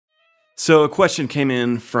So a question came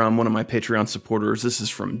in from one of my Patreon supporters. This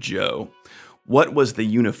is from Joe. What was the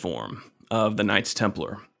uniform of the Knights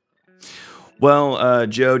Templar? Well,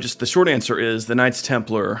 Joe, just the short answer is the Knights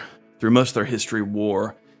Templar, through most of their history,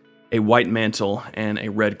 wore a white mantle and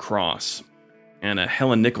a red cross. And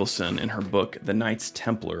Helen Nicholson, in her book, The Knights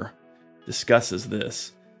Templar, discusses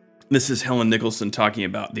this. This is Helen Nicholson talking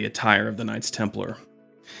about the attire of the Knights Templar.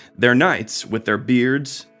 Their knights, with their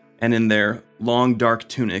beards, and in their long dark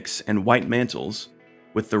tunics and white mantles,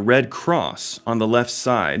 with the red cross on the left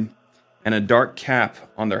side and a dark cap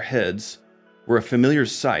on their heads, were a familiar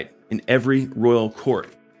sight in every royal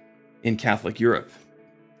court in Catholic Europe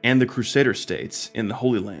and the Crusader states in the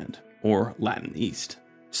Holy Land, or Latin East.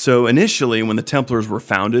 So initially, when the Templars were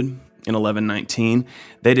founded in 1119,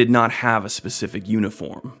 they did not have a specific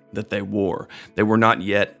uniform that they wore. They were not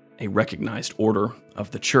yet a recognized order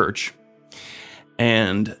of the church,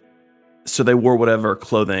 and so they wore whatever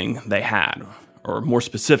clothing they had, or more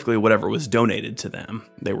specifically, whatever was donated to them.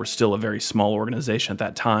 They were still a very small organization at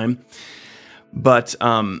that time. But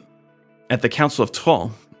at the Council of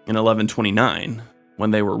Troyes in 1129,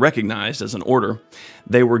 when they were recognized as an order,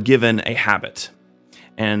 they were given a habit,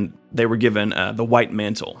 and they were given the white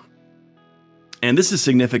mantle. And this is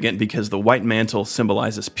significant because the white mantle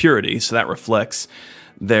symbolizes purity, so that reflects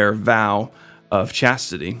their vow of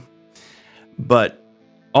chastity. But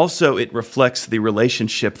also, it reflects the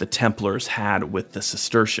relationship the Templars had with the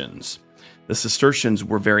Cistercians. The Cistercians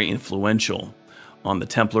were very influential on the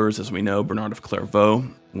Templars. As we know, Bernard of Clairvaux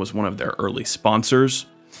was one of their early sponsors.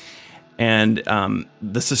 And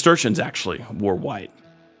the Cistercians actually wore white.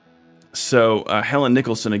 So Helen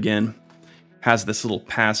Nicholson, again, has this little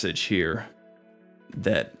passage here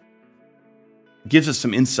that gives us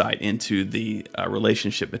some insight into the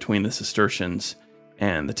relationship between the Cistercians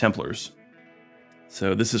and the Templars.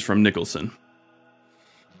 So this is from Nicholson.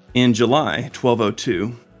 In July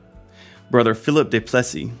 1202, Brother Philip de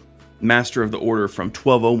Plessis, master of the order from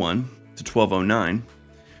 1201 to 1209,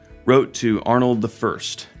 wrote to Arnold I,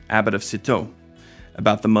 abbot of Citeaux,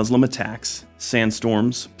 about the Muslim attacks,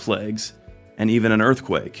 sandstorms, plagues, and even an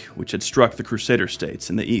earthquake which had struck the Crusader states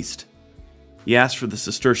in the east. He asked for the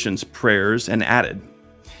Cistercians' prayers and added,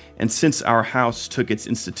 "And since our house took its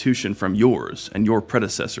institution from yours and your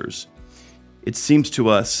predecessors, it seems to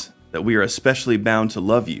us that we are especially bound to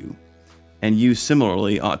love you, and you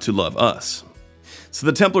similarly ought to love us." So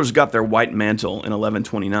the Templars got their white mantle in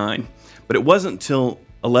 1129, but it wasn't until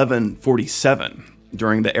 1147,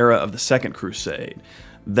 during the era of the Second Crusade,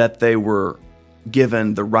 that they were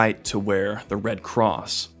given the right to wear the red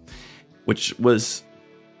cross, which was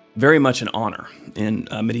very much an honor in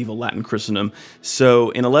medieval Latin Christendom.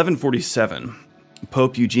 So in 1147,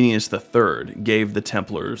 Pope Eugenius III gave the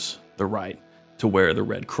Templars the right to wear the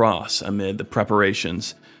red cross amid the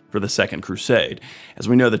preparations for the Second Crusade. As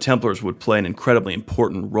we know, the Templars would play an incredibly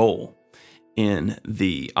important role in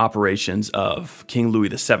the operations of King Louis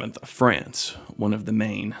VII of France, one of the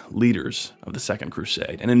main leaders of the Second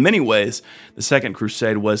Crusade. And in many ways, the Second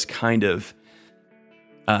Crusade was kind of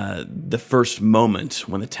the first moment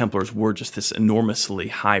when the Templars were just this enormously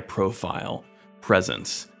high-profile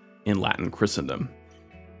presence in Latin Christendom.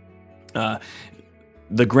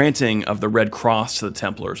 The granting of the Red Cross to the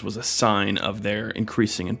Templars was a sign of their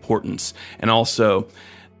increasing importance, and also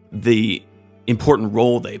the important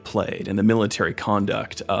role they played in the military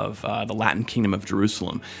conduct of the Latin Kingdom of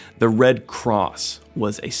Jerusalem. The Red Cross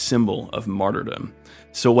was a symbol of martyrdom.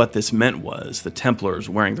 So what this meant was the Templars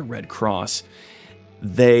wearing the Red Cross,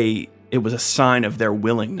 it was a sign of their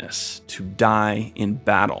willingness to die in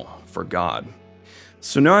battle for God.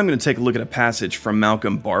 So now I'm going to take a look at a passage from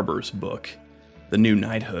Malcolm Barber's book, The New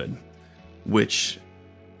Knighthood, which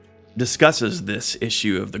discusses this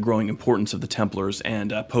issue of the growing importance of the Templars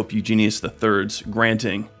and Pope Eugenius III's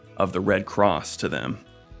granting of the Red Cross to them.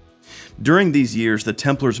 During these years, the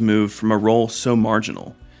Templars moved from a role so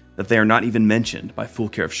marginal that they are not even mentioned by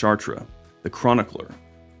Fulcher of Chartres, the chronicler,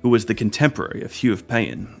 who was the contemporary of Hugh of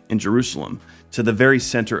Payen in Jerusalem, to the very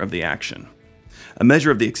center of the action. A measure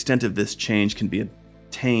of the extent of this change can be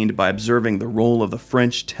attained by observing the role of the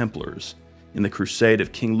French Templars in the crusade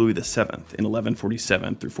of King Louis VII in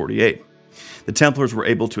 1147 through 48. The Templars were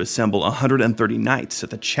able to assemble 130 knights at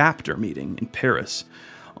the chapter meeting in Paris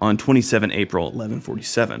on 27 April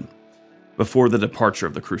 1147, before the departure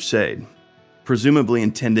of the crusade, presumably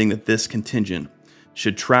intending that this contingent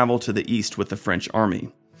should travel to the east with the French army.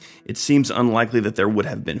 It seems unlikely that there would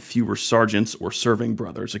have been fewer sergeants or serving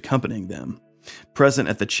brothers accompanying them. Present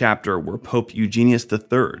at the chapter were Pope Eugenius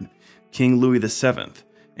III, King Louis VII,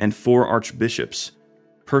 and 4 archbishops,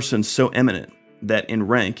 persons so eminent that in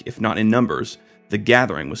rank, if not in numbers, The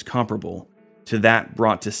gathering was comparable to that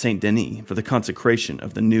brought to Saint Denis for the consecration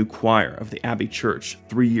of the new choir of the Abbey Church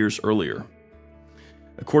 3 years earlier.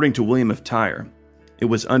 According to William of Tyre, it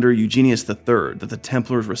was under Eugenius III that the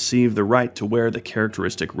Templars received the right to wear the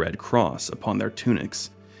characteristic red cross upon their tunics,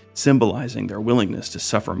 symbolizing their willingness to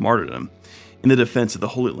suffer martyrdom in the defense of the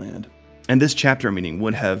Holy Land, and this chapter meeting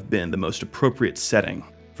would have been the most appropriate setting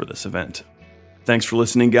for this event. Thanks for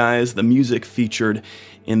listening, guys. The music featured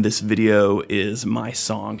in this video is my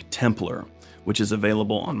song Templar, which is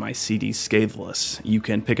available on my CD Scatheless. You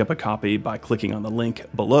can pick up a copy by clicking on the link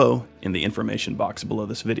below in the information box below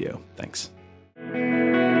this video. Thanks.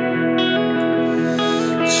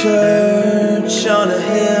 Church on a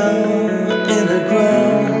hill in a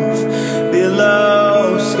grove.